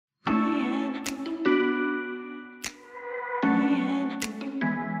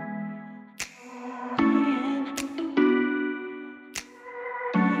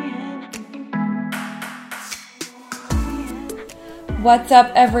What's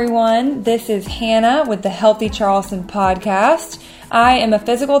up, everyone? This is Hannah with the Healthy Charleston podcast. I am a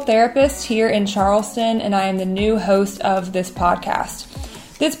physical therapist here in Charleston, and I am the new host of this podcast.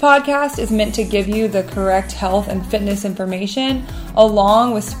 This podcast is meant to give you the correct health and fitness information,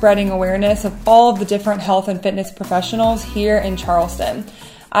 along with spreading awareness of all of the different health and fitness professionals here in Charleston.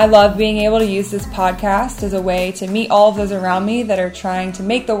 I love being able to use this podcast as a way to meet all of those around me that are trying to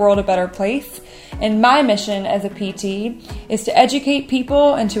make the world a better place. And my mission as a PT is to educate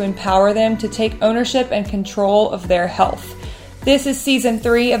people and to empower them to take ownership and control of their health. This is season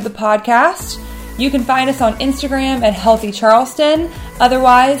 3 of the podcast. You can find us on Instagram at Healthy Charleston.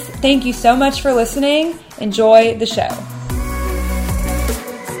 Otherwise, thank you so much for listening. Enjoy the show.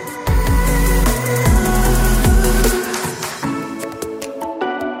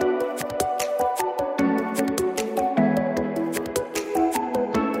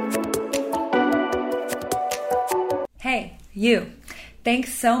 Hey, you.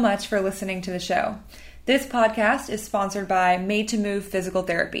 Thanks so much for listening to the show. This podcast is sponsored by Made to Move Physical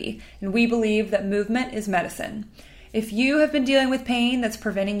Therapy, and we believe that movement is medicine. If you have been dealing with pain that's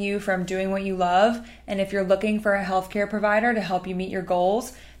preventing you from doing what you love, and if you're looking for a healthcare provider to help you meet your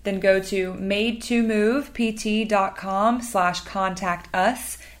goals, then go to madetomovept.com/contact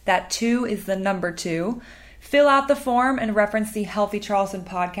us. That 2 is the number 2. Fill out the form and reference the Healthy Charleston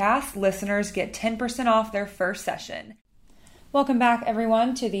podcast. Listeners get 10% off their first session. Welcome back,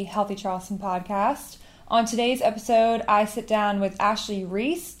 everyone, to the Healthy Charleston podcast. On today's episode, I sit down with Ashley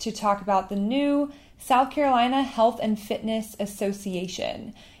Reese to talk about the new South Carolina Health and Fitness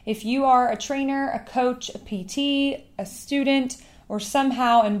Association. If you are a trainer, a coach, a PT, a student, or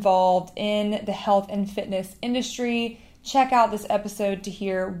somehow involved in the health and fitness industry, check out this episode to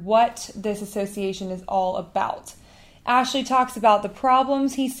hear what this association is all about. Ashley talks about the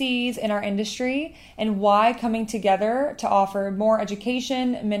problems he sees in our industry and why coming together to offer more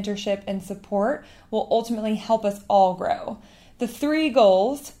education, mentorship, and support will ultimately help us all grow. The 3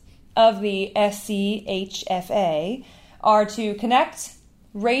 goals of the SCHFA are to connect,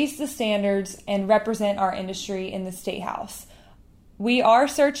 raise the standards, and represent our industry in the State House. We are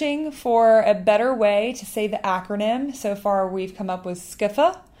searching for a better way to say the acronym. So far, we've come up with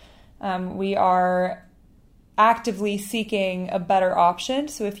SCFA. We are actively seeking a better option.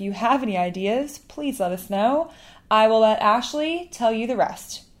 So if you have any ideas, please let us know. I will let Ashley tell you the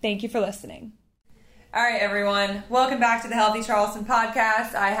rest. Thank you for listening. All right, everyone. Welcome back to the Healthy Charleston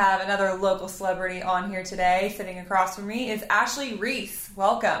podcast. I have another local celebrity on here today. Sitting across from me is Ashley Reese.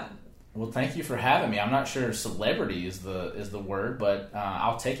 Welcome. Well, thank you for having me. I'm not sure celebrity is the word, but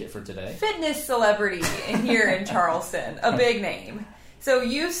I'll take it for today. Fitness celebrity here in Charleston, a big name. So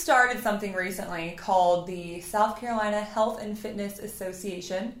you started something recently called the South Carolina Health and Fitness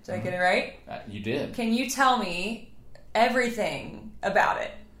Association. Did I get it right? You did. Can you tell me everything about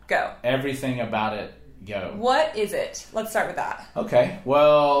it? Go. Everything about it. Go. What is it? Let's start with that. Okay.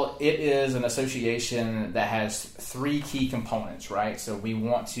 Well, it is an association that has 3 key components, right? So we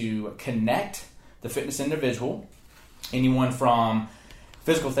want to connect the fitness individual, anyone from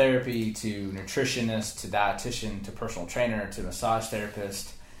physical therapy to nutritionist to dietitian to personal trainer to massage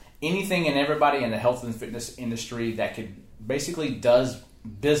therapist, anything and everybody in the health and fitness industry that could basically does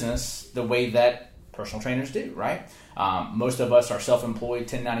business the way that personal trainers do, right? Most of us are self-employed,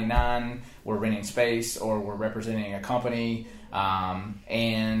 1099, we're renting space or we're representing a company.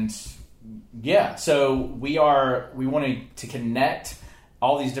 So we wanted to connect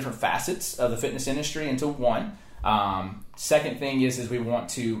all these different facets of the fitness industry into one. Second thing is we want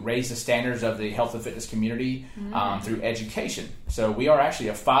to raise the standards of the health and fitness community through education. So we are actually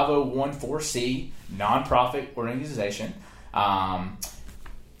a 501(c) nonprofit organization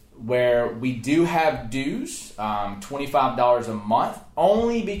where we do have dues, $25 a month,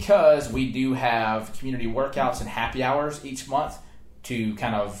 only because we do have community workouts and happy hours each month to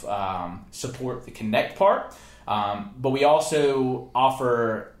kind of support the connect part. But we also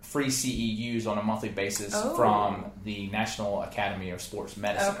offer free CEUs on a monthly basis from the National Academy of Sports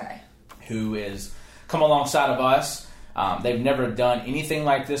Medicine, who is come alongside of us. They've never done anything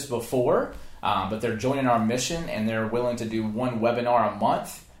like this before, but they're joining our mission, and they're willing to do 1 webinar a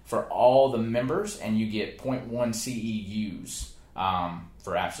month for all the members, and you get 0.1 CEUs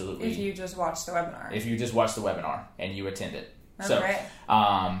for absolutely. If you just watch the webinar. If you just watch the webinar and you attend it. Okay.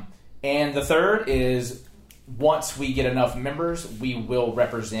 And the third is, once we get enough members, we will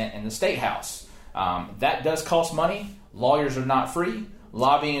represent in the State House. That does cost money. Lawyers are not free.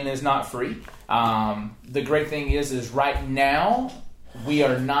 Lobbying is not free. The great thing is right now, we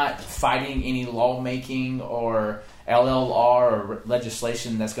are not fighting any lawmaking or LLR or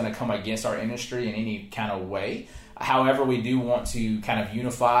legislation that's going to come against our industry in any kind of way. However, we do want to kind of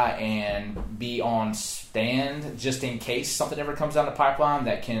unify and be on stand just in case something ever comes down the pipeline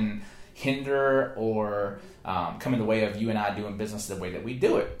that can hinder or come in the way of you and I doing business the way that we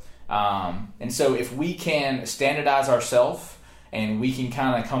do it. And so if we can standardize ourselves and we can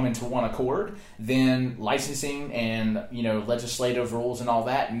kind of come into one accord, then licensing and, legislative rules and all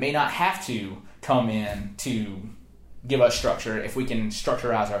that may not have to come in to give us structure if we can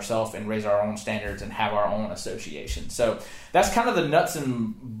structurize ourselves and raise our own standards and have our own association. So that's kind of the nuts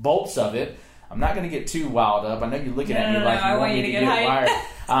and bolts of it. I'm not going to get too wild up. I know you're looking at me like you want me to get wired.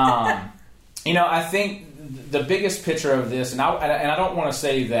 I think the biggest picture of this, and I don't want to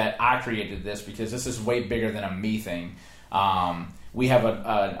say that I created this because this is way bigger than a me thing. We have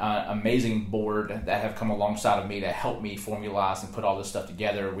an amazing board that have come alongside of me to help me formalize and put all this stuff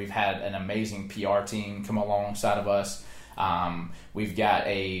together. We've had an amazing PR team come alongside of us. We've got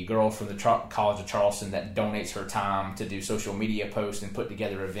a girl from the College of Charleston that donates her time to do social media posts and put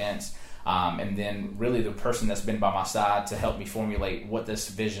together events. And then really the person that's been by my side to help me formulate what this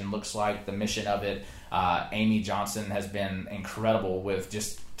vision looks like, the mission of it, Amy Johnson has been incredible with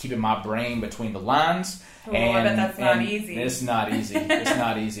just keeping my brain between the lines. I bet that's not easy. It's not easy. It's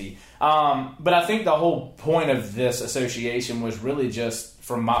not easy. But I think the whole point of this association was really just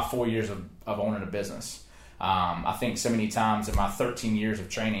from my 4 years of owning a business. I think so many times in my 13 years of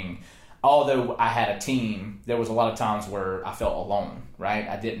training, although I had a team, there was a lot of times where I felt alone, right?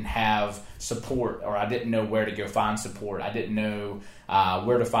 I didn't have support, or I didn't know where to go find support. I didn't know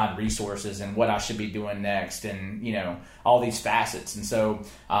where to find resources and what I should be doing next, and, all these facets. And so,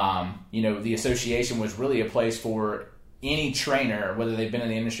 the association was really a place for any trainer, whether they've been in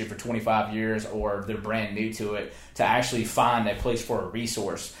the industry for 25 years or they're brand new to it, to actually find a place for a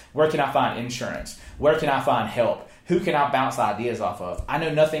resource. Where can I find insurance? Where can I find help? Who can I bounce ideas off of? I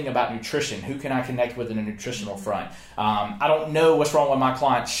know nothing about nutrition. Who can I connect with in a nutritional front? I don't know what's wrong with my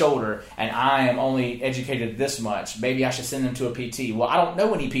client's shoulder, and I am only educated this much. Maybe I should send them to a PT. Well, I don't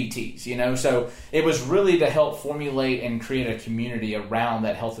know any PTs, So it was really to help formulate and create a community around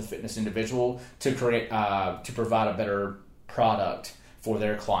that health and fitness individual to create, to provide a better product for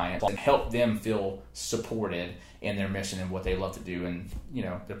their clients and help them feel supported in their mission and what they love to do and,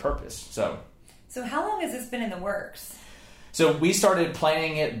 their purpose. So how long has this been in the works? So we started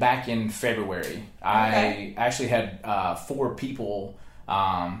planning it back in February. Okay. I actually had 4 people,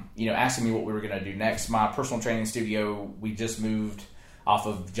 asking me what we were going to do next. My personal training studio, we just moved off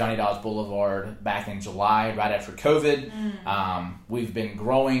of Johnny Dodds Boulevard back in July, right after COVID. We've been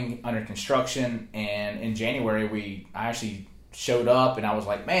growing under construction, and in January, I actually showed up, and I was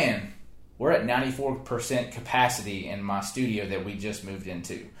like, man, we're at 94% capacity in my studio that we just moved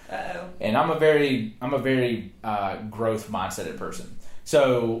into. Uh-oh. And I'm a very growth mindseted person.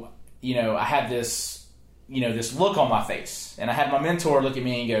 So, I had this, this look on my face, and I had my mentor look at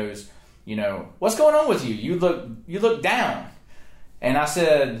me and goes, what's going on with you? You look down. And I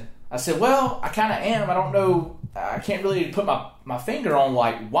said, well, I kind of am. I don't know. I can't really put my finger on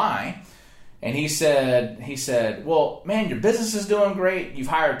why. And he said, well, man, your business is doing great. You've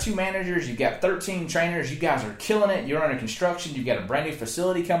hired 2 managers. You've got 13 trainers. You guys are killing it. You're under construction. You've got a brand new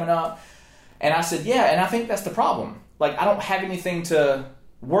facility coming up. And I said, yeah, and I think that's the problem. I don't have anything to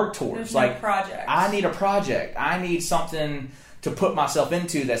work towards. There's no project. I need a project. I need something to put myself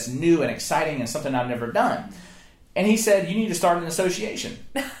into that's new and exciting and something I've never done. And he said, you need to start an association.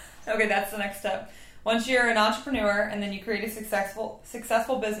 Okay, that's the next step. Once you're an entrepreneur and then you create a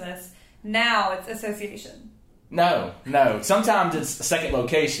successful business, now it's association. No. Sometimes it's a second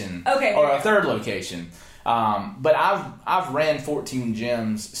location, or a third location. But I've ran 14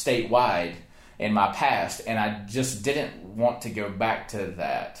 gyms statewide in my past, and I just didn't want to go back to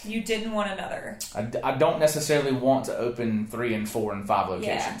that. You didn't want another. I don't necessarily want to open 3 and 4 and 5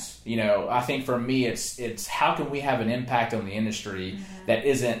 locations. Yeah. I think for me, it's how can we have an impact on the industry that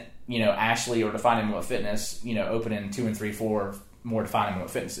isn't, Ashley or Defining Moment Fitness, opening 2 and 3, 4 more Defining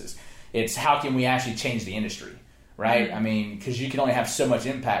Moment Fitnesses. It's how can we actually change the industry, right? I mean, because you can only have so much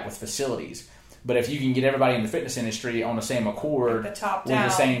impact with facilities. But if you can get everybody in the fitness industry on the same accord, with the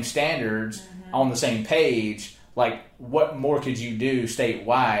same standards, on the same page, what more could you do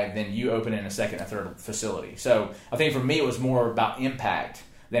statewide than you open in a second or third facility? So I think for me, it was more about impact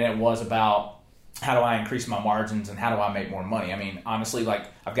than it was about how do I increase my margins and how do I make more money? I mean, honestly,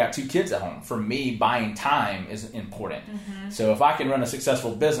 I've got 2 kids at home. For me, buying time is important. So if I can run a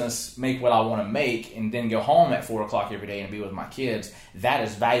successful business, make what I want to make, and then go home at 4 o'clock every day and be with my kids, that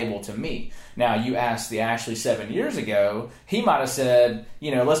is valuable to me. Now, you asked the Ashley 7 years ago, he might have said,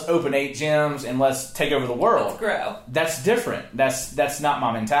 let's open 8 gyms and let's take over the world. Let's grow. That's different. That's not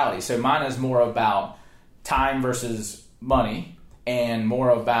my mentality. So mine is more about time versus money, and more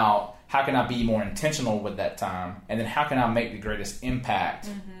about how can I be more intentional with that time, and then how can I make the greatest impact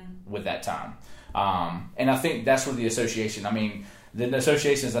with that time. And I think that's where the association, I mean, the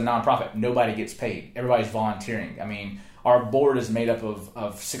association is a nonprofit. Nobody gets paid. Everybody's volunteering. I mean, our board is made up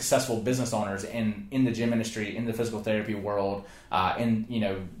of successful business owners in the gym industry, in the physical therapy world,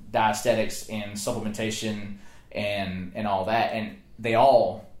 in, diaesthetics and supplementation and all that. And they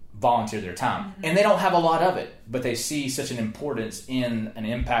all volunteer their time. And they don't have a lot of it, but they see such an importance in an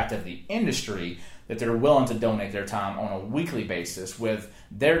impact of the industry that they're willing to donate their time on a weekly basis with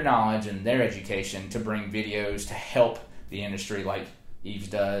their knowledge and their education to bring videos to help the industry, like Eves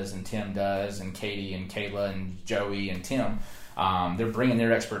does and Tim does and Katie and Kayla and Joey and Tim. They're bringing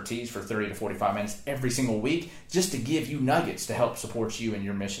their expertise for 30 to 45 minutes every single week just to give you nuggets to help support you in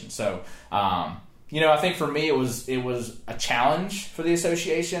your mission. So, I think for me it was a challenge for the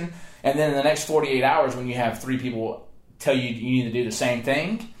association. And then in the next 48 hours, when you have 3 people tell you need to do the same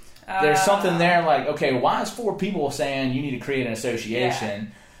thing, there's something there like, okay, why is 4 people saying you need to create an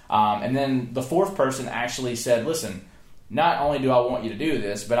association? Yeah. And then the 4th person actually said, listen, not only do I want you to do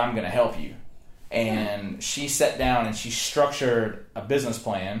this, but I'm going to help you. And she sat down and she structured a business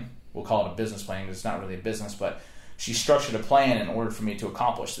plan. We'll call it a business plan because it's not really a business, but she structured a plan in order for me to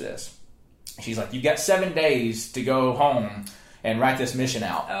accomplish this. She's like, you've got 7 days to go home and write this mission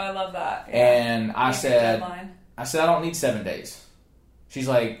out. Oh, I love that. Yeah. And I said, I don't need 7 days. She's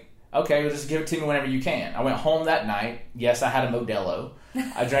like, okay, well, just give it to me whenever you can. I went home that night. Yes, I had a Modelo.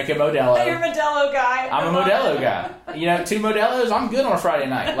 I drank a Modelo. You're a Modelo guy. I'm a Modelo guy. 2 Modelos, I'm good on a Friday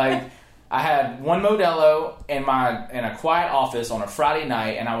night. Like, I had 1 Modelo in a quiet office on a Friday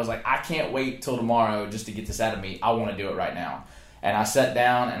night, and I was like, I can't wait till tomorrow just to get this out of me. I want to do it right now. And I sat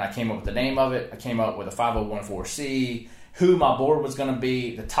down, and I came up with the name of it. I came up with a 501(c), who my board was going to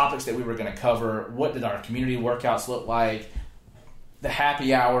be, the topics that we were going to cover, what did our community workouts look like, the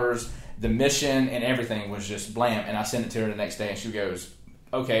happy hours, the mission, and everything was just blam. And I sent it to her the next day, and she goes,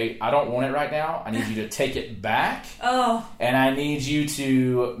 okay, I don't want it right now. I need you to take it back. Oh. And I need you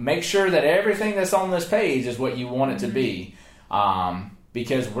to make sure that everything that's on this page is what you want it to be.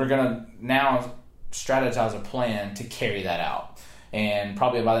 Because we're going to now strategize a plan to carry that out. And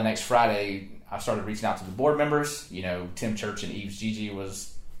probably by the next Friday, I started reaching out to the board members. Tim Church and Eves Gigi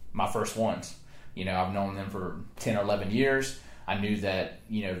was my first ones. I've known them for 10 or 11 years. I knew that,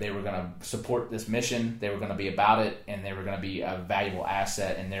 they were going to support this mission, they were going to be about it, and they were going to be a valuable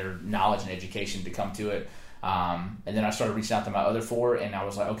asset in their knowledge and education to come to it. And then I started reaching out to my other 4, and I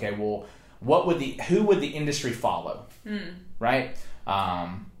was like, okay, well, who would the industry follow? Right?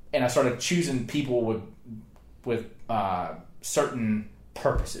 And I started choosing people with certain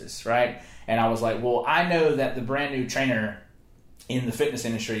purposes, right? And I was like, well, I know that the brand new trainer in the fitness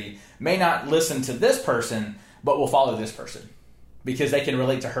industry may not listen to this person, but will follow this person, because they can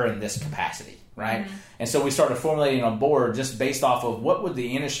relate to her in this capacity, right? And so we started formulating a board just based off of what would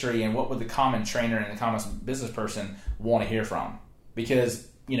the industry and what would the common trainer and the common business person want to hear from. Because,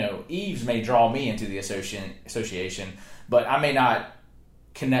 Eves may draw me into the association, but I may not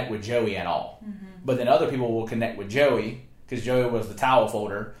connect with Joey at all. But then other people will connect with Joey, because Joey was the towel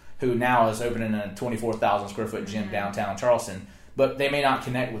folder who now is opening a 24,000 square foot gym downtown Charleston. But they may not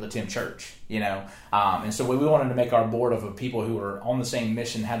connect with a Tim Church, And so we wanted to make our board of people who were on the same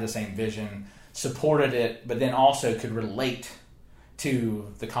mission, had the same vision, supported it, but then also could relate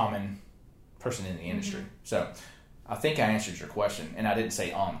to the common person in the industry. So I think I answered your question, and I didn't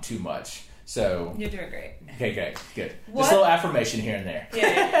say too much. So you're doing great. Okay, great, good. Just a little affirmation here and there.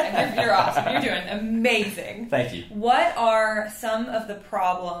 Yeah. You're awesome. You're doing amazing. Thank you. What are some of the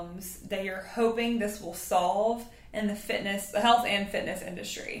problems that you're hoping this will solve in the health and fitness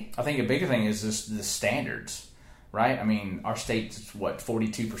industry? I think a bigger thing is just the standards, right? I mean, our state's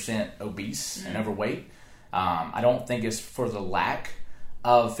 42% obese and overweight. I don't think it's for the lack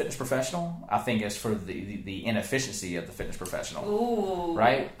of fitness professional. I think it's for the inefficiency of the fitness professional. Ooh.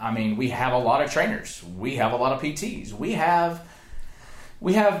 Right? I mean, we have a lot of trainers. We have a lot of PTs. We have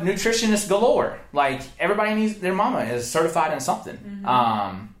nutritionists galore. Like, everybody needs, their mama is certified in something.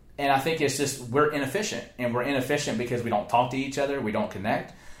 And I think it's just, we're inefficient. And we're inefficient because we don't talk to each other. We don't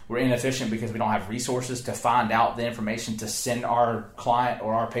connect. We're inefficient because we don't have resources to find out the information to send our client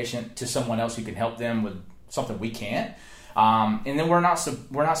or our patient to someone else who can help them with something we can't. And then we're not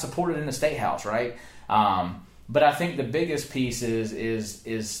supported in the state house, right? But I think the biggest piece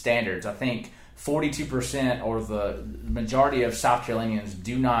is standards. I think 42% or the majority of South Carolinians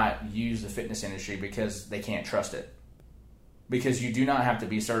do not use the fitness industry because they can't trust it. Because you do not have to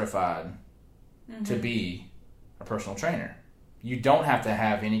be certified to be a personal trainer. You don't have to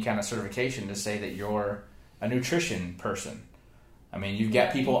have any kind of certification to say that you're a nutrition person. I mean, you've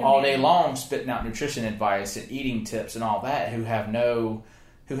got people all day long spitting out nutrition advice and eating tips and all that who have no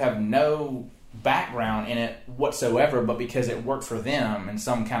background in it whatsoever, but because it worked for them in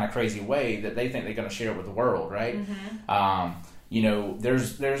some kind of crazy way that they think they're going to share it with the world, right?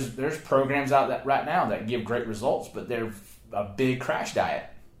 There's programs out that right now that give great results, but they're a big crash diet,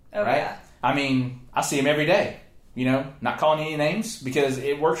 right? Yeah. I mean, I see them every day. Not calling any names because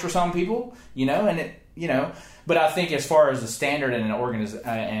it works for some people, But I think as far as the standard in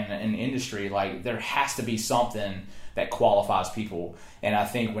an industry, like there has to be something that qualifies people. And I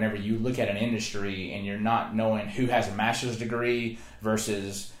think whenever you look at an industry and you're not knowing who has a master's degree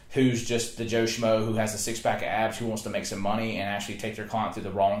versus who's just the Joe Schmo who has a six-pack of abs who wants to make some money and actually take their client through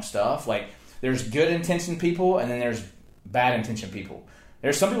the wrong stuff, like there's good intentioned people and then there's bad intentioned people.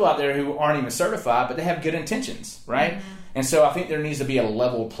 There's some people out there who aren't even certified, but they have good intentions, right? Mm-hmm. And so I think there needs to be a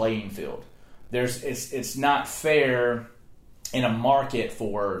level playing field. It's not fair in a market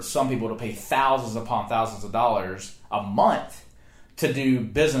for some people to pay thousands upon thousands of dollars a month to do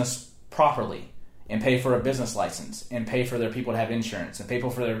business properly and pay for a business license and pay for their people to have insurance and pay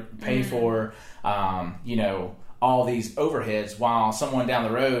for all these overheads while someone down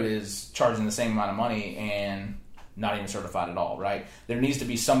the road is charging the same amount of money and not even certified at all, right? There needs to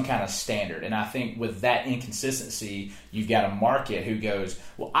be some kind of standard. And I think with that inconsistency, you've got a market who goes,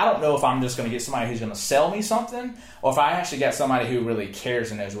 well, I don't know if I'm just going to get somebody who's going to sell me something or if I actually got somebody who really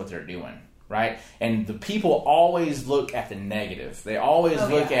cares and knows what they're doing, right? And the people always look at the negative. They always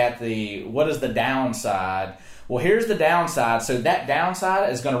look at what is the downside? Well, here's the downside. So that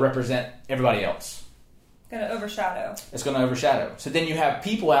downside is going to represent everybody else. It's going to overshadow. So then you have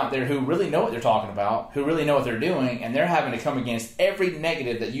people out there who really know what they're talking about, who really know what they're doing, and they're having to come against every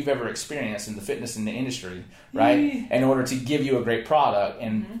negative that you've ever experienced in the fitness in the industry, right? In order to give you a great product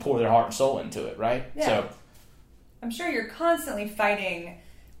and pour their heart and soul into it, right? Yeah. So I'm sure you're constantly fighting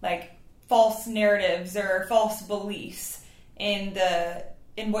like false narratives or false beliefs in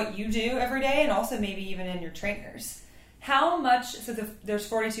what you do every day, and also maybe even in your trainers. How much, so there's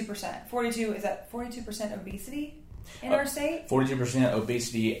 42%. 42, is that 42% obesity in our state? 42%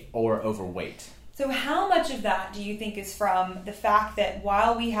 obesity or overweight. So how much of that do you think is from the fact that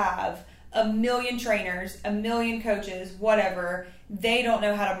while we have a million trainers, a million coaches, whatever, they don't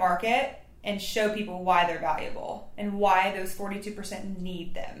know how to market and show people why they're valuable and why those 42%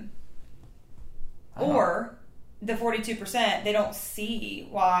 need them? Or the 42%, they don't see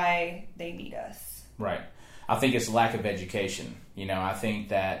why they need us. Right. I think it's lack of education. I think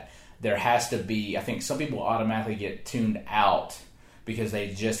that there has to be, I think some people automatically get tuned out because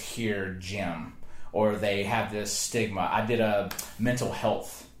they just hear gym or they have this stigma. I did a mental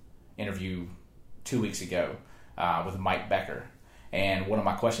health interview 2 weeks ago with Mike Becker. And one of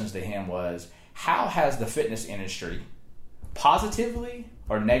my questions to him was, how has the fitness industry positively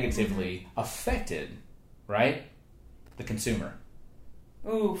or negatively affected, right, the consumer?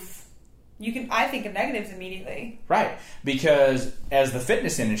 Oof. I think of negatives immediately. Right. Because as the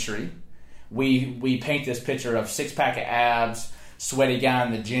fitness industry, we paint this picture of six-pack of abs, sweaty guy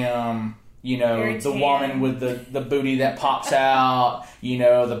in the gym, the woman with the booty that pops out,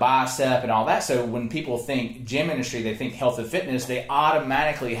 the bicep and all that. So when people think gym industry, they think health and fitness, they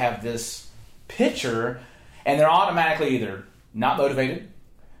automatically have this picture and they're automatically either not motivated,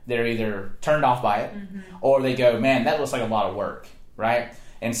 they're either turned off by it, or they go, man, that looks like a lot of work, right?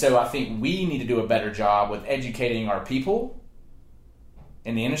 And so I think we need to do a better job with educating our people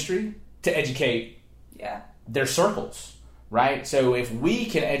in the industry to educate their circles, right? So if we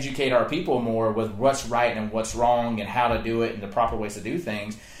can educate our people more with what's right and what's wrong and how to do it and the proper ways to do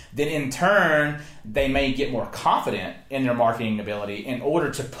things, then in turn, they may get more confident in their marketing ability in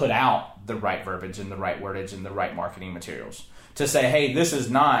order to put out the right verbiage and the right wordage and the right marketing materials. To say, hey, this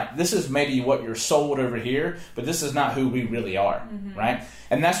is maybe what you're sold over here, but this is not who we really are, right?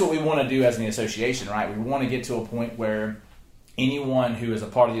 And that's what we want to do as an association, right? We want to get to a point where anyone who is a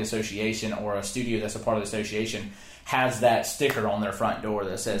part of the association or a studio that's a part of the association has that sticker on their front door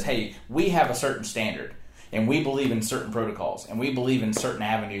that says, hey, we have a certain standard, and we believe in certain protocols, and we believe in certain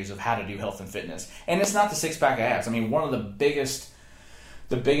avenues of how to do health and fitness. And it's not the six-pack of abs. I mean, one of the biggest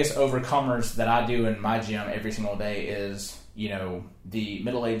overcomers that I do in my gym every single day is the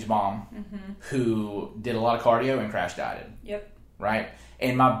middle-aged mom who did a lot of cardio and crash dieted. Yep. Right?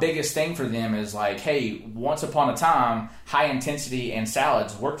 And my biggest thing for them is like, hey, once upon a time, high intensity and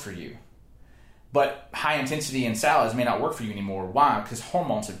salads worked for you. But high intensity and salads may not work for you anymore. Why? Because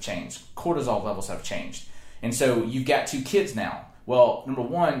hormones have changed. Cortisol levels have changed. And so you've got 2 kids now. Well, number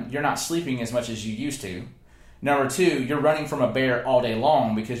one, you're not sleeping as much as you used to. Number two, you're running from a bear all day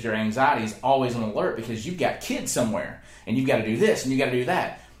long because your anxiety is always on alert because you've got kids somewhere and you've got to do this and you've got to do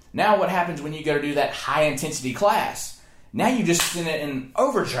that. Now what happens when you go to do that high intensity class? Now you just send it in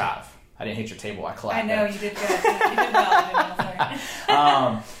overdrive. I didn't hit your table. I clapped. I know, you did good. You did well.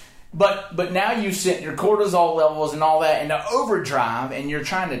 Sorry. But now you set your cortisol levels and all that into overdrive, and you're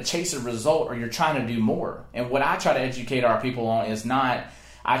trying to chase a result or you're trying to do more. And what I try to educate our people on is not,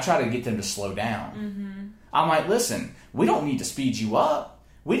 I try to get them to slow down. Mm-hmm. I'm like, listen, we don't need to speed you up.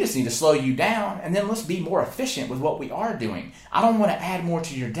 We just need to slow you down, and then let's be more efficient with what we are doing. I don't want to add more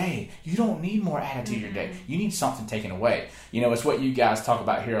to your day. You don't need more added to your day. You need something taken away. You know, it's what you guys talk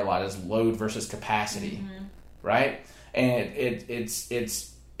about here a lot is load versus capacity, right? And it's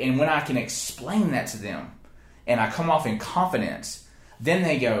and when I can explain that to them, and I come off in confidence, then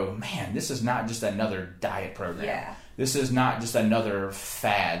they go, man, this is not just another diet program. Yeah. This is not just another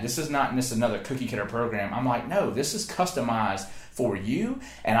fad. This is not just another cookie cutter program. I'm like, no, this is customized for you,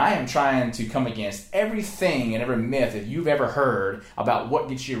 and I am trying to come against everything and every myth that you've ever heard about what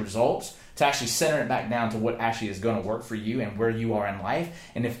gets you results to actually center it back down to what actually is going to work for you and where you are in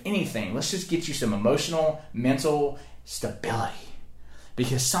life. And if anything, let's just get you some emotional, mental stability.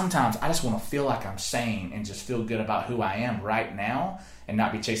 Because sometimes I just want to feel like I'm sane and just feel good about who I am right now and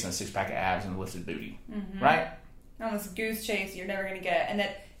not be chasing a six-pack of abs and a lifted booty, right? On this goose chase you're never going to get, and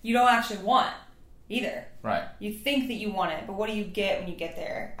that you don't actually want either. Right. You think that you want it, but what do you get when you get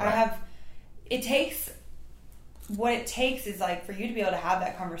there? Right. What it takes is like for you to be able to have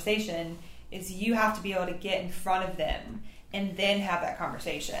that conversation is you have to be able to get in front of them and then have that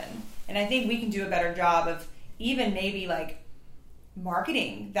conversation. And I think we can do a better job of even maybe like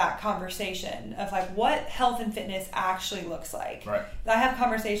marketing that conversation of like what health and fitness actually looks like. Right. I have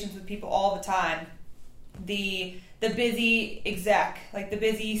conversations with people all the time. The busy exec, like the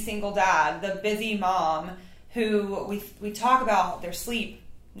busy single dad, the busy mom who we talk about their sleep,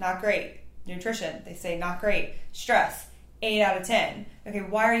 not great. Nutrition, they say not great. Stress, 8 out of 10. Okay,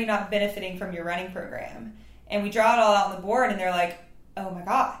 why are you not benefiting from your running program? And we draw it all out on the board and they're like, oh my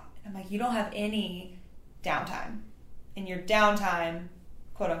God. I'm like, you don't have any downtime. And your downtime,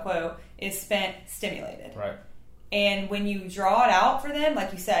 quote unquote, is spent stimulated. Right. And when you draw it out for them,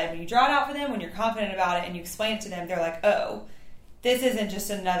 like you said, when you draw it out for them, when you're confident about it and you explain it to them, they're like, oh, this isn't just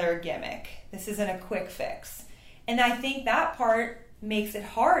another gimmick. This isn't a quick fix. And I think that part makes it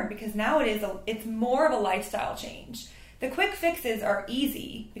hard because now it's more of a lifestyle change. The quick fixes are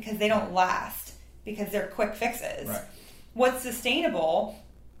easy because they don't last, because they're quick fixes. Right. What's sustainable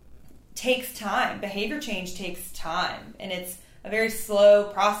takes time. Behavior change takes time. And it's a very slow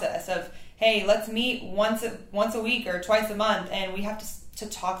process of, hey, let's meet once a week or twice a month, and we have to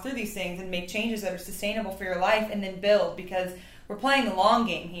talk through these things and make changes that are sustainable for your life and then build, because we're playing the long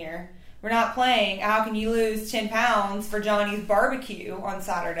game here. We're not playing, how can you lose 10 pounds for Johnny's barbecue on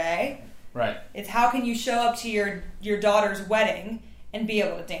Saturday? Right. It's how can you show up to your daughter's wedding and be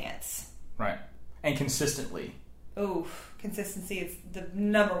able to dance? Right. And consistently. Oof. Consistency is the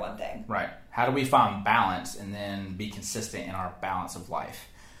number one thing. Right. How do we find balance and then be consistent in our balance of life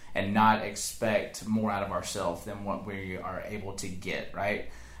and not expect more out of ourselves than what we are able to get, right?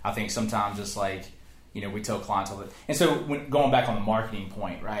 I think sometimes it's like, you know, we tell clients all that. And so going back on the marketing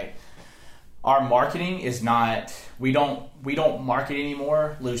point, right? Our marketing is not, we don't market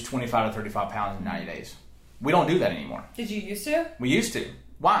anymore, lose 25 to 35 pounds in 90 days. We don't do that anymore. Did you used to? We used to.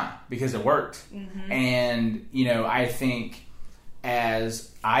 Why? Because it worked. Mm-hmm. And, you know, I think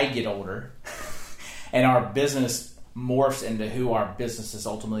as I get older and our business morphs into who our business is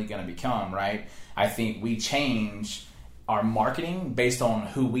ultimately going to become, right? I think we change our marketing based on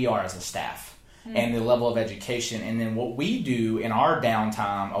who we are as a staff. Mm-hmm. And the level of education, and then what we do in our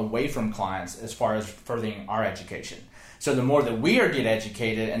downtime away from clients as far as furthering our education. So the more that we get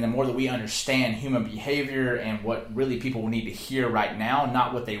educated and the more that we understand human behavior and what really people need to hear right now,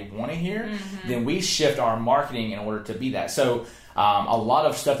 not what they want to hear, mm-hmm. then we shift our marketing in order to be that. So a lot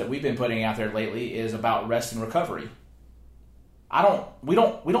of stuff that we've been putting out there lately is about rest and recovery. We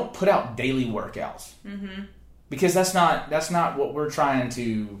don't put out daily workouts, mm-hmm. because that's not what we're trying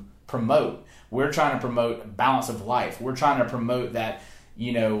to promote. We're trying to promote balance of life. We're trying to promote that,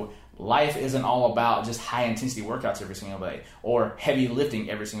 you know, life isn't all about just high intensity workouts every single day or heavy lifting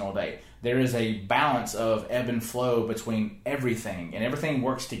every single day. There is a balance of ebb and flow between everything, and everything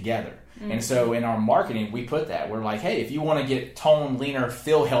works together. Mm-hmm. And so in our marketing, we put that. We're like, hey, if you want to get toned, leaner,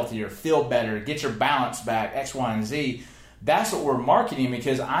 feel healthier, feel better, get your balance back, X, Y, and Z, that's what we're marketing,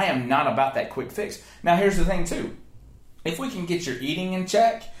 because I am not about that quick fix. Now, here's the thing, too. If we can get your eating in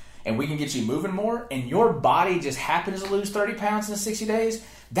check, and we can get you moving more, and your body just happens to lose 30 pounds in 60 days,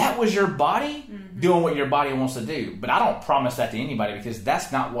 that was your body doing what your body wants to do. But I don't promise that to anybody because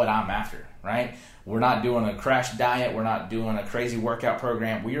that's not what I'm after, right? We're not doing a crash diet. We're not doing a crazy workout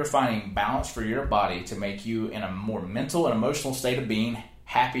program. We are finding balance for your body to make you in a more mental and emotional state of being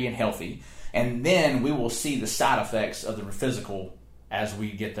happy and healthy. And then we will see the side effects of the physical as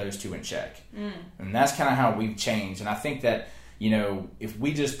we get those two in check. And that's kind of how we've changed. And I think that, if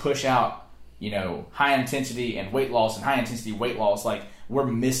we just push out, high intensity and weight loss and high intensity weight loss, like we're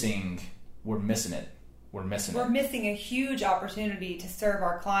missing it. We're missing a huge opportunity to serve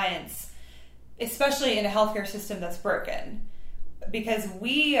our clients, especially in a healthcare system that's broken. Because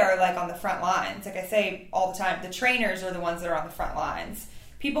we are like on the front lines. Like I say all the time, the trainers are the ones that are on the front lines.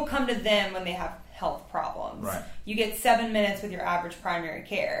 People come to them when they have health problems. Right. You get 7 minutes with your average primary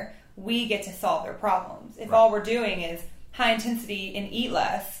care. We get to solve their problems. If all we're doing is high intensity and eat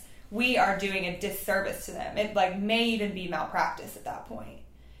less, we are doing a disservice to them. It may even be malpractice at that point.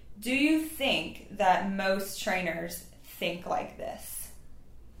 Do you think that most trainers think like this?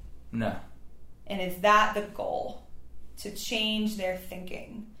 No. And is that the goal? To change their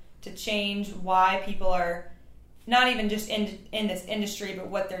thinking? To change why people are not even just in this industry, but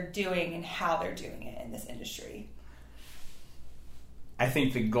what they're doing and how they're doing it in this industry? I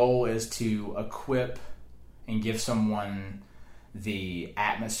think the goal is to equip and give someone the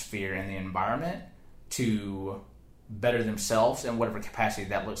atmosphere and the environment to better themselves in whatever capacity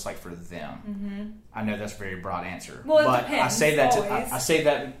that looks like for them. I know that's a very broad answer. Well, but depends, I say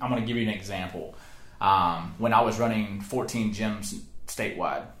that I'm going to give you an example. When I was running 14 gyms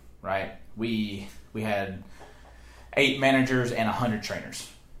statewide, right? We had 8 managers and 100 trainers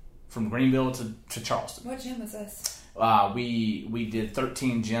from Greenville to Charleston. What gym was this? We did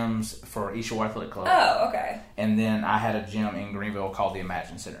 13 gyms for East Shore Athletic Club. Oh, okay. And then I had a gym in Greenville called the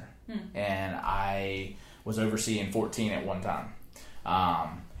Imagine Center. And I was overseeing 14 at one time.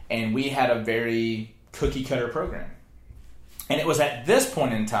 And we had a very cookie cutter program. And it was at this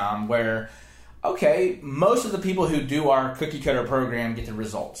point in time where, okay, most of the people who do our cookie cutter program get the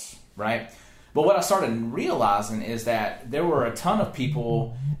results, right? But what I started realizing is that there were a ton of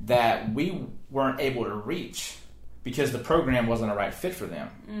people that we weren't able to reach because the program wasn't a right fit for them.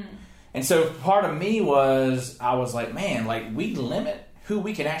 And so part of me was, I was like, man, we limit who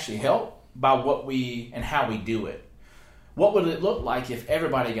we can actually help by what we and how we do it. What would it look like if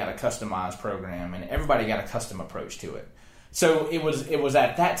everybody got a customized program and everybody got a custom approach to it? So it was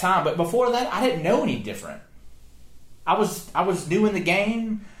at that time, but before that, I didn't know any different. I was new in the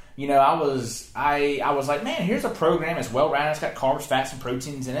game. I was like, man, here's a program. It's well-rounded. It's got carbs, fats, and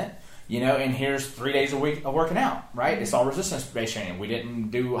proteins in it. And here's 3 days a week of working out, right? It's all resistance-based training. We didn't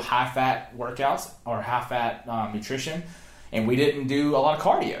do high-fat workouts or high-fat nutrition, and we didn't do a lot of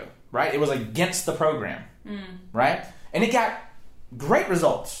cardio, right? It was against the program, right? And it got great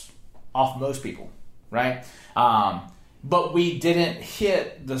results off most people, right? But we didn't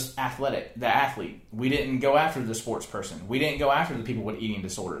hit the athlete. We didn't go after the sports person. We didn't go after the people with eating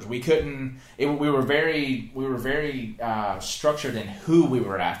disorders. We couldn't. We were very structured in who we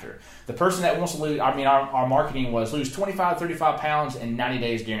were after. The person that wants to lose. I mean, our marketing was lose 25, 35 pounds in 90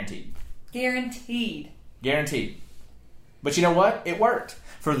 days, guaranteed. Guaranteed. But you know what? It worked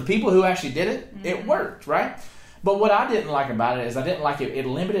for the people who actually did it. It worked, right? But what I didn't like about it is I didn't like it. It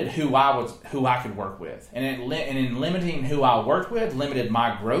limited who I could work with, and in limiting who I worked with, limited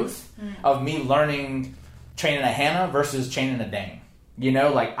my growth of me learning, training a Hannah versus training a Dane.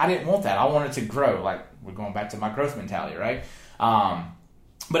 I didn't want that. I wanted to grow. We're going back to my growth mentality, right?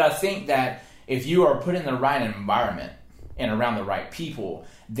 But I think that if you are put in the right environment and around the right people,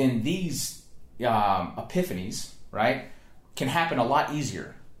 then these epiphanies, right, can happen a lot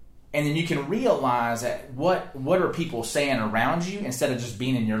easier. And then you can realize that what are people saying around you instead of just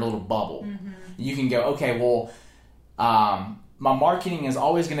being in your little bubble. You can go, okay, well, my marketing is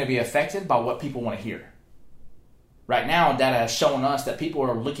always going to be affected by what people want to hear. Right now, data has shown us that people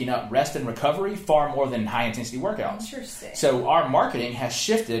are looking up rest and recovery far more than high-intensity workouts. Interesting. So our marketing has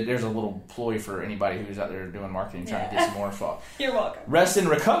shifted. There's a little ploy for anybody who's out there doing marketing trying to get some more fun. You're welcome. Rest and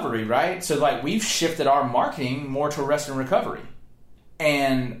recovery, right? So we've shifted our marketing more to rest and recovery.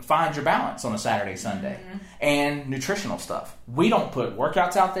 And find your balance on a Saturday, Sunday. And nutritional stuff. We don't put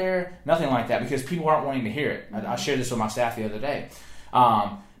workouts out there, nothing like that, because people aren't wanting to hear it. I shared this with my staff the other day.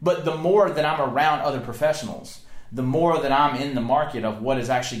 But the more that I'm around other professionals, the more that I'm in the market of what is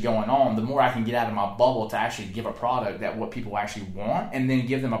actually going on, the more I can get out of my bubble to actually give a product that what people actually want, and then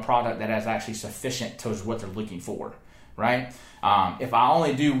give them a product that is actually sufficient towards what they're looking for. Right? If I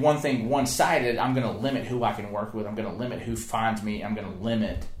only do one thing one-sided, I'm going to limit who I can work with. I'm going to limit who finds me. I'm going to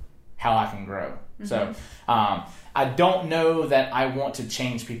limit how I can grow. So I don't know that I want to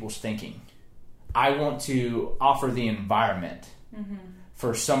change people's thinking. I want to offer the environment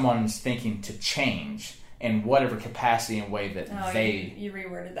for someone's thinking to change in whatever capacity and way that you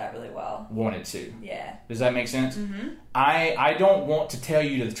reworded that really well. Wanted to. Yeah. Does that make sense? I don't want to tell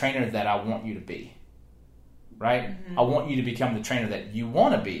you, the trainer, that I want you to be. Right? I want you to become the trainer that you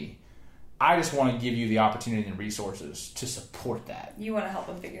want to be. I just want to give you the opportunity and resources to support that. You want to help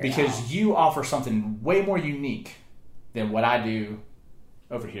them figure it out. Because you offer something way more unique than what I do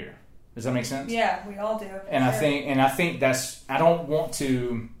over here. Does that make sense? Yeah, we all do. And sure. I think that's, I don't want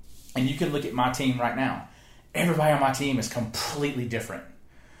to, and you can look at my team right now. Everybody on my team is completely different.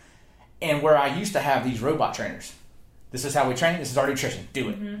 And where I used to have these robot trainers, this is how we train, this is our nutrition, do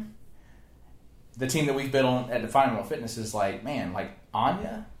it. The team that we've built on at Defining World Fitness is like, man, like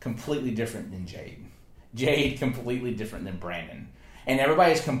Anya, completely different than Jade. Jade, completely different than Brandon. And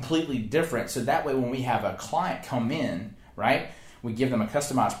everybody's completely different. So that way when we have a client come in, right, we give them a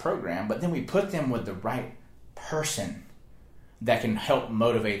customized program, but then we put them with the right person that can help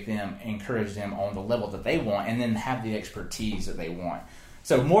motivate them, encourage them on the level that they want, and then have the expertise that they want.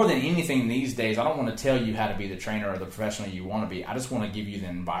 So more than anything these days, I don't want to tell you how to be the trainer or the professional you want to be. I just want to give you the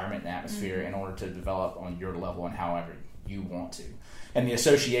environment and atmosphere in order to develop on your level and however you want to. And the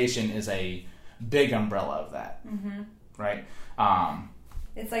association is a big umbrella of that, right?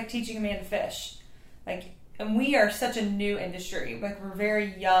 It's like teaching a man to fish. Like, and we are such a new industry. Like, we're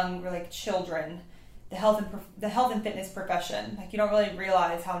very young. We're like children. The health and fitness profession. Like, you don't really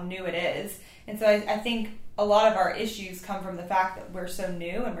realize how new it is. And so I think a lot of our issues come from the fact that we're so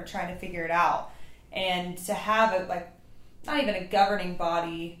new and we're trying to figure it out. And to have a, like, not even a governing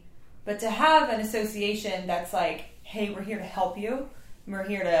body, but to have an association that's like, hey, we're here to help you. We're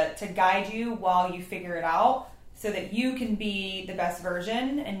here to guide you while you figure it out so that you can be the best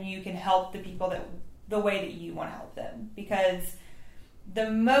version and you can help the people that the way that you want to help them. Because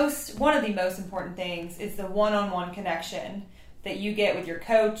one of the most important things is the one-on-one connection that you get with your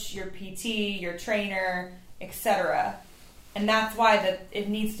coach, your PT, your trainer, etc. And that's why it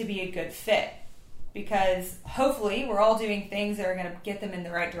needs to be a good fit, because hopefully we're all doing things that are going to get them in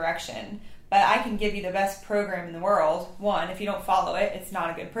the right direction. But I can give you the best program in the world. One, if you don't follow it, it's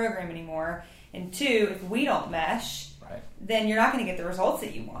not a good program anymore. And two, if we don't mesh, then you're not going to get the results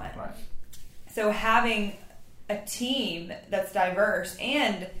that you want. Right. So having a team that's diverse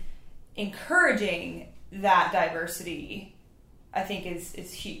and encouraging that diversity, I think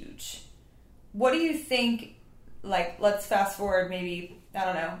is huge. What do you think, like, let's fast forward maybe, I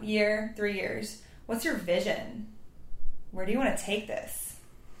don't know, year, 3 years. What's your vision? Where do you want to take this?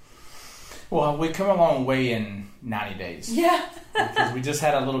 Well, we've come a long way in 90 days. Yeah. Because we just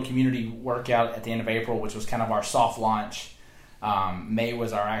had a little community workout at the end of April, which was kind of our soft launch. May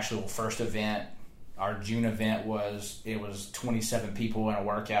was our actual first event. Our June event was 27 people in a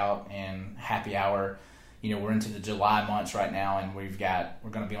workout and happy hour. You know, we're into the July months right now, and we're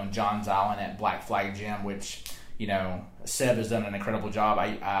going to be on Johns Island at Black Flag Gym, which, you know, Seb has done an incredible job.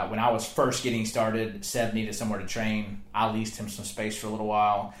 When I was first getting started, Seb needed somewhere to train. I leased him some space for a little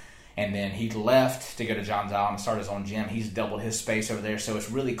while, and then he left to go to Johns Island and start his own gym. He's doubled his space over there, so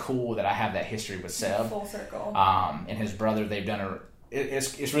it's really cool that I have that history with Seb. Full circle. And his brother, they've done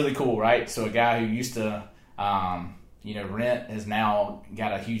it's really cool, right? So a guy who used to rent has now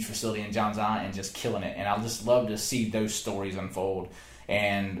got a huge facility in Johns Island and just killing it. And I just love to see those stories unfold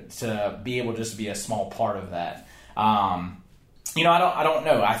and to be able to just be a small part of that. I don't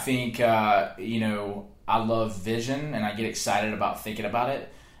know. I think, I love vision and I get excited about thinking about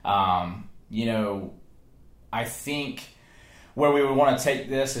it. I think where we would want to take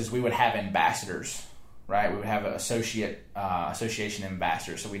this is we would have ambassadors. Right, we would have an association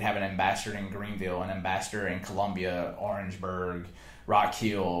ambassador. So we'd have an ambassador in Greenville, an ambassador in Columbia, Orangeburg, Rock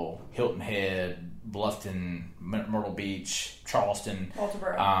Hill, Hilton Head, Bluffton, Myrtle Beach, Charleston,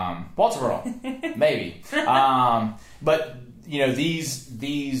 Walterboro, maybe. But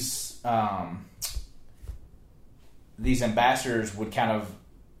these ambassadors would kind of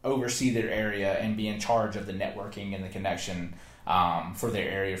oversee their area and be in charge of the networking and the connection. For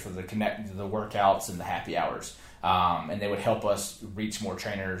their area, for the workouts and the happy hours. And they would help us reach more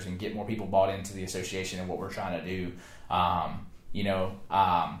trainers and get more people bought into the association and what we're trying to do. I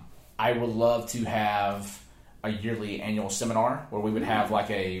would love to have a yearly annual seminar where we would have like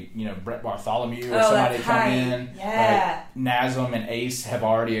a, Brett Bartholomew or somebody come in. Yeah. NASM and ACE have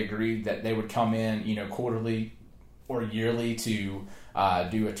already agreed that they would come in, quarterly or yearly to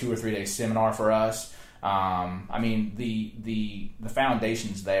do a 2 or 3 day seminar for us. The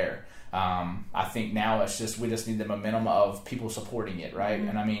foundation's there. I think now we just need the momentum of people supporting it, right?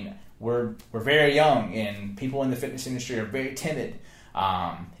 Mm-hmm. And we're very young, and people in the fitness industry are very timid.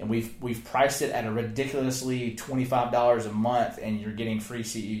 And we've priced it at a ridiculously $25 a month, and you're getting free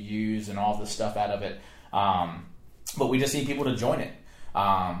CEUs and all this stuff out of it. But we just need people to join it.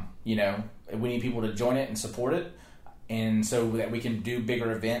 We need people to join it and support it, and so that we can do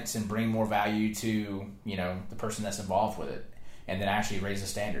bigger events and bring more value to the person that's involved with it, and then actually raise the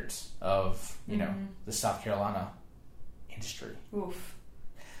standards of the South Carolina industry. Oof.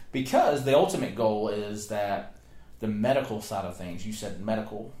 Because the ultimate goal is that the medical side of things, you said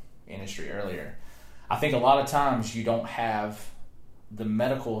medical industry earlier, I think a lot of times you don't have the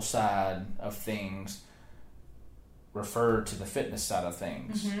medical side of things referred to the fitness side of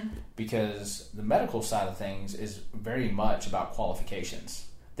things, because the medical side of things is very much about qualifications.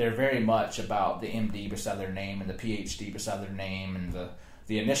 They're very much about the MD beside their name and the PhD beside their name and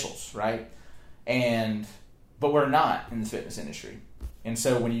the initials, right? But we're not in the fitness industry. And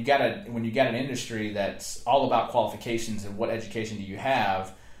so when you got an industry that's all about qualifications and what education do you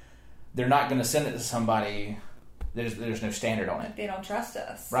have, they're not going to send it to somebody. There's no standard on it. They don't trust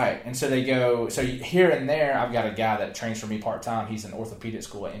us. Right. And so they go, so here and there, I've got a guy that trains for me part-time. He's in orthopedic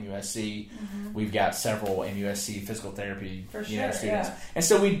school at MUSC. We've got several MUSC physical therapy students. Yeah. And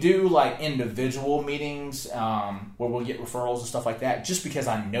so we do like individual meetings where we'll get referrals and stuff like that, just because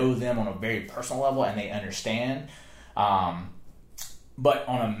I know them on a very personal level and they understand. But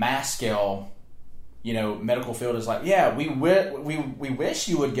on a mass scale, medical field is like, yeah, we wish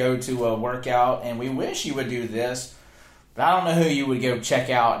you would go to a workout and we wish you would do this, but I don't know who you would go check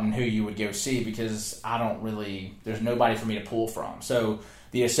out and who you would go see, because there's nobody for me to pull from. So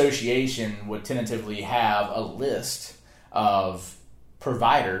the association would tentatively have a list of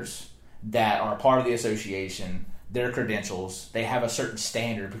providers that are part of the association, their credentials, they have a certain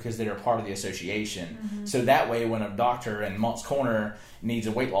standard because they're a part of the association. So that way when a doctor in Moncks Corner needs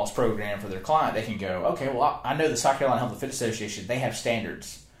a weight loss program for their client, they can go, okay, well, I know the South Carolina Health and Fitness Association, they have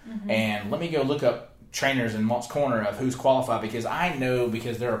standards. And let me go look up trainers in Moncks Corner of who's qualified, because I know,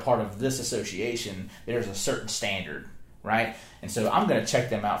 because they're a part of this association, there's a certain standard, right? And so I'm going to check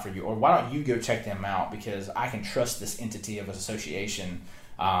them out for you. Or why don't you go check them out, because I can trust this entity of an association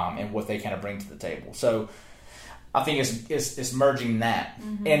and what they kind of bring to the table. So I think it's merging that.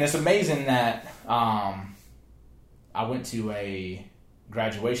 And it's amazing that I went to a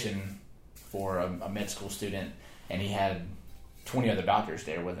graduation for a med school student, and he had 20 other doctors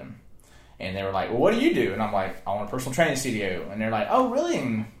there with him. And they were like, well, what do you do? And I'm like, I own a personal training studio. And they're like, oh, really?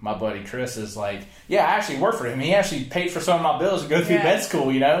 And my buddy Chris is like, yeah, I actually work for him. He actually paid for some of my bills to go through med school,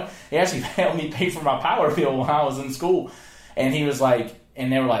 He actually helped me pay for my power bill while I was in school. And he was like,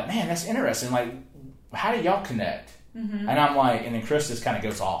 and they were like, man, that's interesting. Like, how do y'all connect? And I'm like, and then Chris just kind of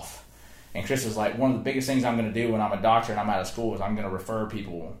goes off. And Chris is like, one of the biggest things I'm going to do when I'm a doctor and I'm out of school is I'm going to refer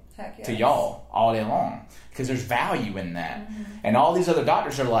people to y'all all day long, because there's value in that. And all these other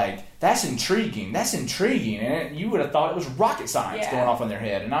doctors are like, that's intriguing. And you would have thought it was rocket science going off in their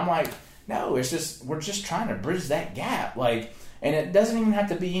head. And I'm like, no, it's just, we're just trying to bridge that gap. Like, and it doesn't even have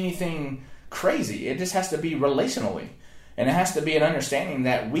to be anything crazy. It just has to be relationally. And it has to be an understanding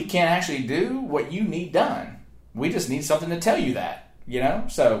that we can't actually do what you need done. We just need something to tell you that,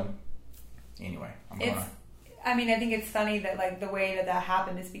 So, anyway, I think it's funny that like the way that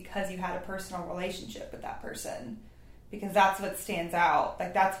happened is because you had a personal relationship with that person, because that's what stands out.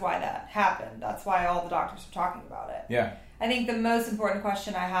 Like, that's why that happened. That's why all the doctors are talking about it. Yeah. I think the most important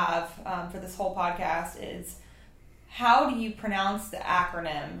question I have for this whole podcast is, how do you pronounce the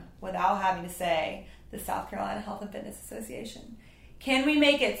acronym without having to say the South Carolina Health and Fitness Association? Can we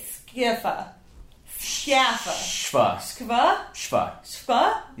make it SCIFA? SCIFA?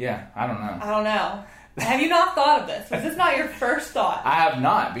 Yeah, I don't know. Have you not thought of this? Was this not your first thought? I have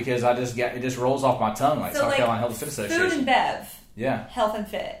not, because it just rolls off my tongue like South Carolina Health and Fitness Association. Food and bev. Yeah. Health and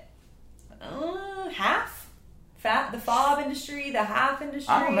fit. Half? The fob industry, the half industry.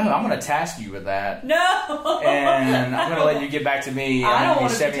 I don't know. I'm going to task you with that. No. And I'm going to let you get back to me. I don't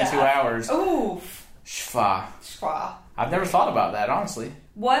want 72 hours. Oof. Schwa. I've never thought about that, honestly.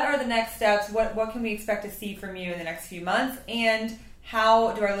 What are the next steps? What can we expect to see from you in the next few months? And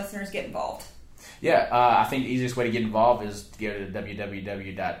how do our listeners get involved? Yeah, I think the easiest way to get involved is to go to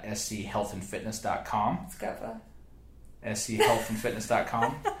www.schealthandfitness.com. SCIFA.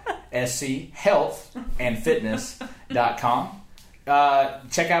 schealthandfitness.com. schealthandfitness.com.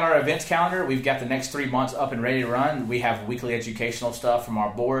 Check out our events calendar. We've got the next 3 months up and ready to run. We have weekly educational stuff from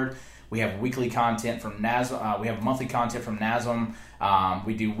our board. We have weekly content from NASM. We have monthly content from NASM.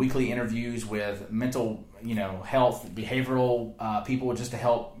 We do weekly interviews with mental, health, behavioral people, just to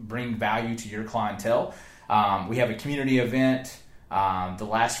help bring value to your clientele. We have a community event The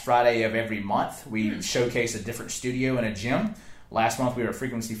last Friday of every month, we showcase a different studio and a gym. Last month, we were at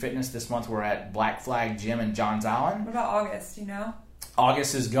Frequency Fitness. This month, we're at Black Flag Gym in Johns Island. What about August, do you know?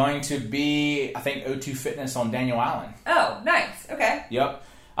 August is going to be, I think, O2 Fitness on Daniel Island. Oh, nice. Okay. Yep.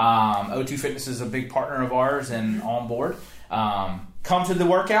 O2 Fitness is a big partner of ours and on board. Come to the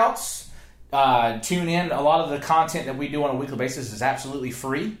workouts. Tune in. A lot of the content that we do on a weekly basis is absolutely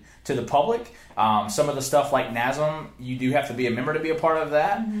free to the public. Some of the stuff like NASM, you do have to be a member to be a part of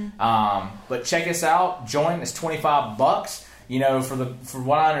that. But check us out. Join. It's $25. You know, for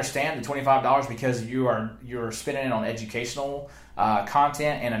what I understand, the $25 because you're spending it on educational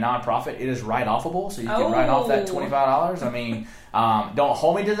content and a nonprofit, it is write-offable, so you can write off that $25. I mean, don't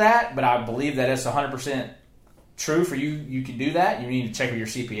hold me to that, but I believe that it's 100% true for you. You can do that. You need to check with your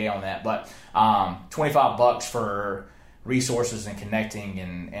CPA on that. But $25 for resources and connecting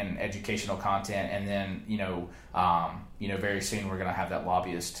and educational content, and then very soon we're going to have that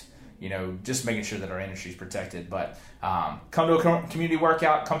lobbyist. Just making sure that our industry is protected. But come to a community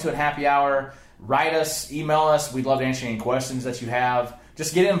workout, come to a happy hour, write us, email us. We'd love to answer any questions that you have.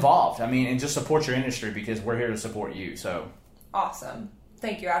 Just get involved. I mean, and just support your industry because we're here to support you. So awesome.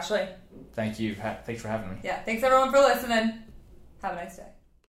 Thank you, Ashley. Thank you. Thanks for having me. Yeah. Thanks, everyone, for listening. Have a nice day.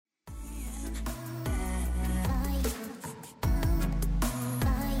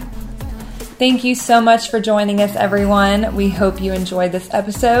 Thank you so much for joining us, everyone. We hope you enjoyed this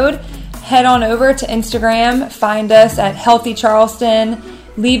episode. Head on over to Instagram, find us at Healthy Charleston,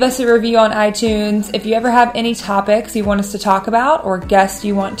 leave us a review on iTunes. If you ever have any topics you want us to talk about or guests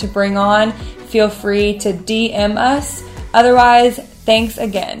you want to bring on, feel free to DM us. Otherwise, thanks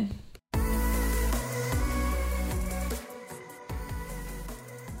again.